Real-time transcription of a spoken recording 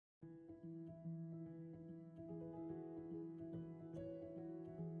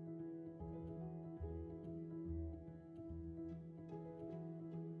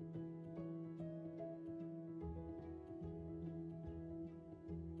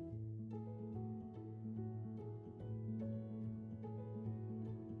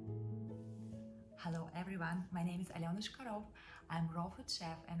Hello everyone, my name is Alyona Shkarov. I'm raw food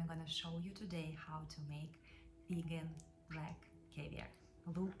chef and I'm gonna show you today how to make vegan black caviar.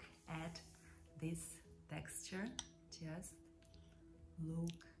 Look at this texture, just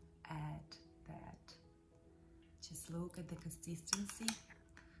look at that. Just look at the consistency,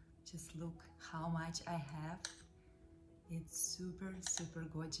 just look how much I have. It's super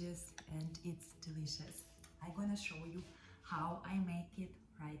gorgeous and it's delicious. I'm gonna show you how I make it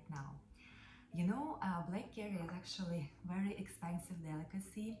right now. You know, black caviar is actually very expensive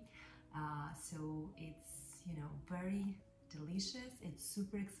delicacy, so it's, you know, very delicious. It's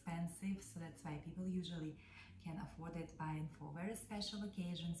super expensive, so that's why people usually can afford it, buying for very special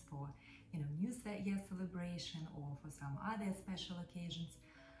occasions, for, you know, New Year celebration or for some other special occasions.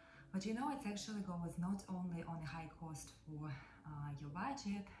 But you know, it actually goes not only on a high cost for your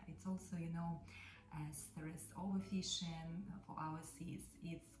budget, it's also, you know, as there is overfishing for our seas,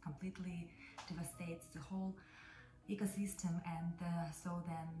 it completely devastates the whole ecosystem, and so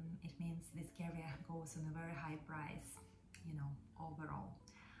then it means this caviar goes on a very high price, you know, overall.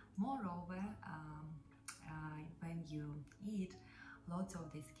 Moreover, when you eat lots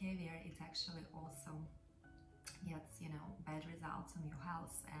of this caviar, it actually also gets, you know, bad results on your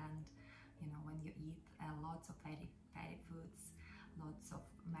health. And you know, when you eat lots of fatty foods, lots of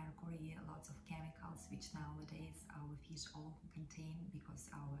mercury, lots of chemicals, which nowadays our fish all contain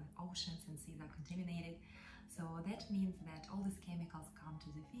because our oceans and seas are contaminated. So that means that all these chemicals come to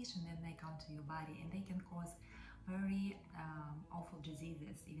the fish and then they come to your body, and they can cause very awful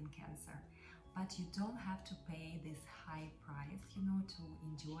diseases, even cancer. But you don't have to pay this high price, you know, to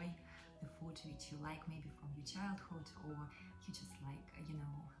enjoy the food which you like, maybe from your childhood, or you just like, you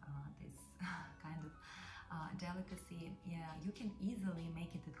know, this kind of delicacy. Yeah, you can easily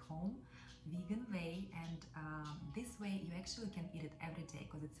make it at home, vegan way, and this way you actually can eat it every day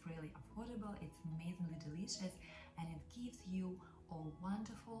because it's really affordable, it's amazingly delicious, and it gives you all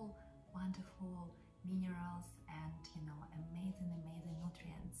wonderful minerals and, you know, amazing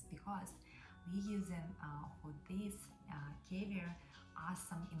nutrients, because we're using for this caviar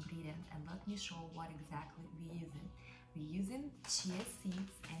awesome ingredient. And let me show what exactly we're using. We're using chia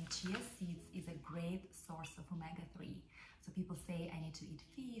seeds, and chia seeds is a great source of omega-3. So people say I need to eat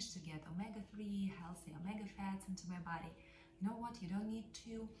fish to get omega-3, healthy omega fats into my body. You know what? You don't need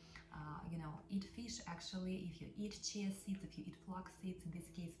to, you know, eat fish. Actually, if you eat chia seeds, if you eat flax seeds, in this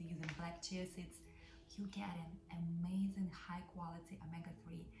case we're using black chia seeds, you get an amazing high quality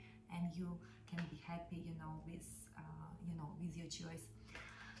omega-3, and you can be happy, you know, with your choice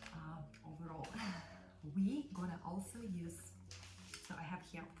overall. We gonna also use, so I have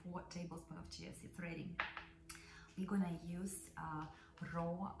here 4 tablespoons of chia seeds ready. We're gonna use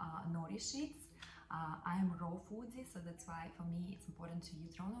raw nori sheets. I'm raw foodie, so that's why for me it's important to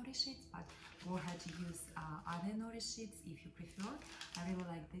use raw nori sheets, but go ahead to use other nori sheets if you prefer. I really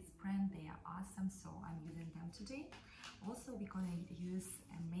like this brand, they are awesome, so I'm using them today. Also, we're gonna use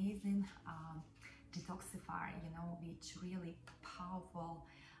amazing detoxifier, you know, which really powerful,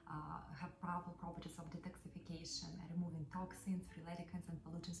 have powerful properties of detoxification, removing toxins, free radicals and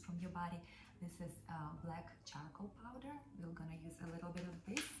pollutants from your body. This is black charcoal powder. We're gonna use a little bit of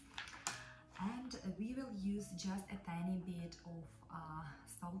this, and we will use just a tiny bit of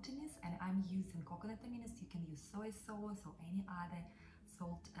saltiness, and I'm using coconut aminos. You can use soy sauce or any other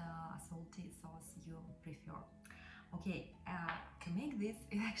salty sauce you prefer. Okay, to make this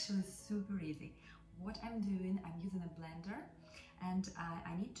is actually super easy. What I'm doing, I'm using a blender, and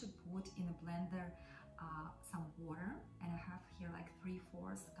I need to put in a blender some water, and I have here like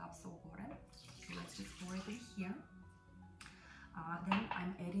 3/4 cups of water. So let's just pour it in here. Then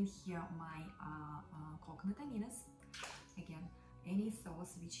I'm adding here my coconut aminos. Again, any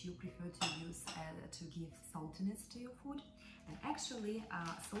sauce which you prefer to use to give saltiness to your food. And actually,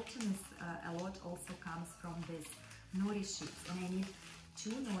 saltiness a lot also comes from this nori sheets, and I need 2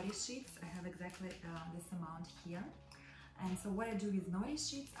 nori sheets. I have exactly this amount here. And so what I do with nori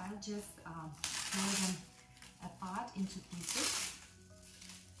sheets, I'll just throw them apart into pieces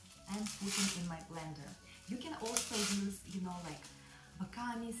and put them in my blender. You can also use, you know, like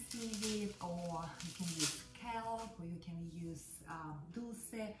bakami seaweed, or you can use kelp, or you can use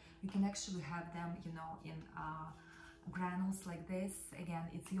dulce. You can actually have them, you know, in granules like this. Again,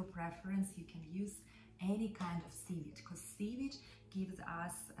 it's your preference. You can use any kind of seaweed, because seaweed gives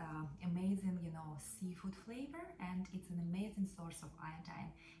us amazing, you know, seafood flavor, and it's an amazing source of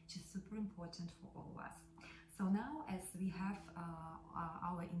iodine, which is super important for all of us. So now, as we have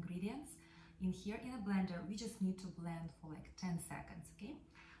our ingredients in here in a blender, we just need to blend for like 10 seconds, okay?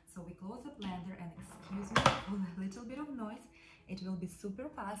 So we close the blender, and excuse me for a little bit of noise. It will be super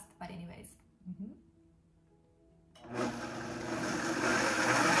fast, but anyways, Mm-hmm.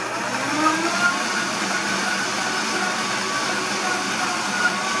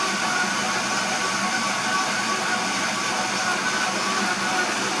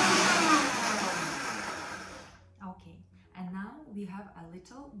 Okay, and now we have a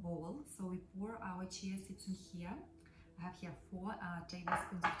little bowl, so we pour our chia seeds in here. I have here 4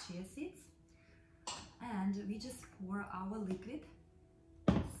 tablespoons of chia seeds, and we just pour our liquid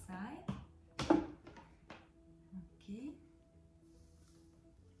inside. Okay,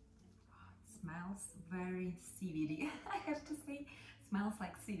 smells very seaweedy. I have to say, smells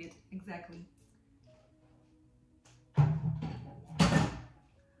like seaweed, exactly.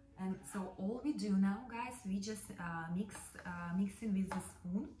 And so all we do now, guys, we just mix in with the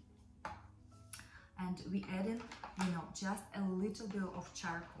spoon, and we add in, you know, just a little bit of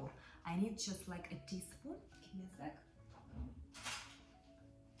charcoal. I need just like a teaspoon. Give me a sec.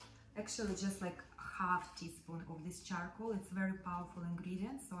 Actually, just like half teaspoon of this charcoal. It's a very powerful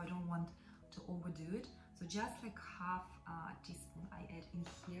ingredient, so I don't want to overdo it. So just like half teaspoon I add in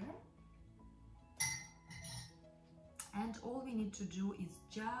here. And all we need to do is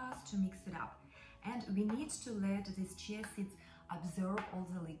just to mix it up. And we need to let these chia seeds absorb all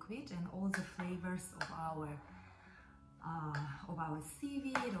the liquid and all the flavors of our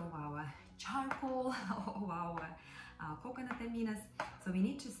seaweed, of our charcoal, of our coconut aminos. So we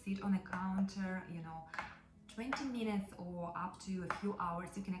need to sit on a counter, you know, 20 minutes or up to a few hours.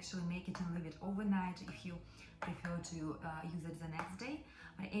 You can actually make it and leave it overnight if you prefer to use it the next day.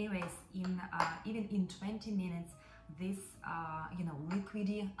 But anyways, even in 20 minutes, this you know,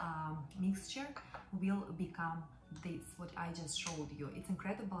 liquidy mixture will become this, what I just showed you. It's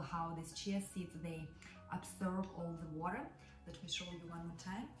incredible how these chia seeds, they absorb all the water. Let me show you one more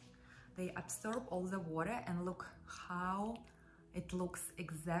time. They absorb all the water, and look how it looks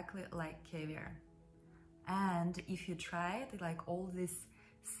exactly like caviar. And if you try it, like all this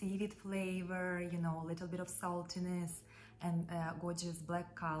seaweed flavor, you know, a little bit of saltiness and gorgeous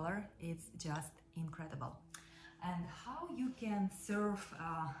black color, it's just incredible. And how you can serve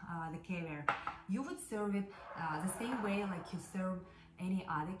the caviar? You would serve it the same way like you serve any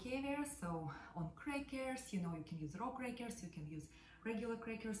other caviar. So on crackers, you know, you can use raw crackers, you can use regular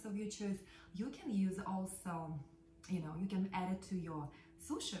crackers of your choice. You can use also, you know, you can add it to your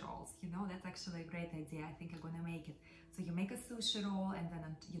sushi rolls. You know, that's actually a great idea. I think I'm gonna make it. So you make a sushi roll, and then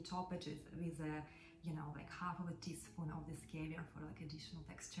you top it with a, you know, like half of a teaspoon of this caviar for like additional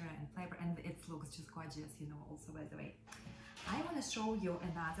texture and flavor, and it looks just gorgeous, you know. Also, by the way, I want to show you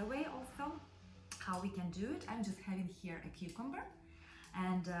another way also how we can do it. I'm just having here a cucumber,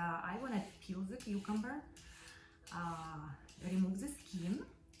 and I want to peel the cucumber, remove the skin,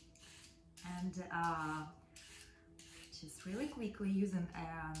 and just really quickly using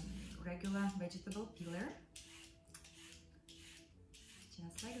a regular vegetable peeler,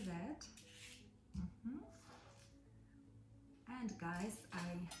 just like that. And guys,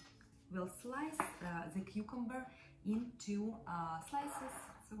 I will slice the cucumber into slices,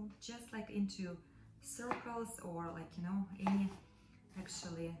 so just like into circles, or like, you know,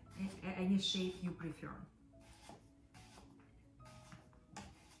 any shape you prefer.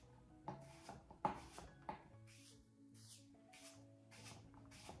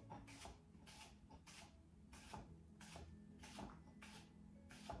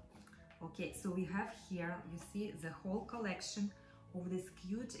 Okay, so we have here, you see, the whole collection of these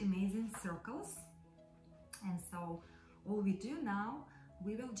cute, amazing circles. And so all we do now,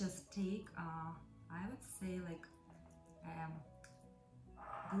 we will just take, I would say like a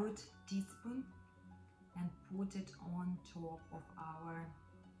good teaspoon, and put it on top of our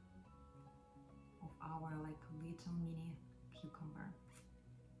like little mini cucumber.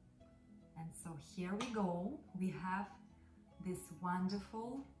 And so here we go. We have this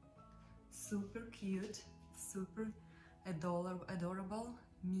wonderful, super cute, super adorable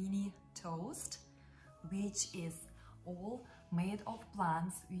mini toast, which is all made of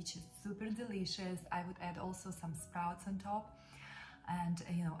plants, which is super delicious. I would add also some sprouts on top, and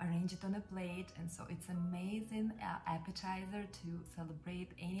you know, arrange it on a plate. And so it's amazing appetizer to celebrate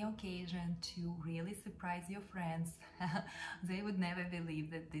any occasion, to really surprise your friends. They would never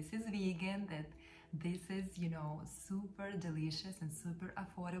believe that this is vegan, that this is, you know, super delicious and super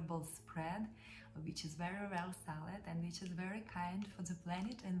affordable spread, which is very well salad, and which is very kind for the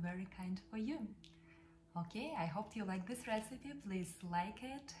planet and very kind for you. Okay, I hope you like this recipe. Please like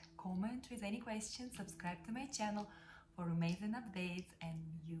it, comment with any questions, subscribe to my channel for amazing updates and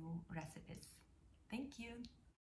new recipes. Thank you.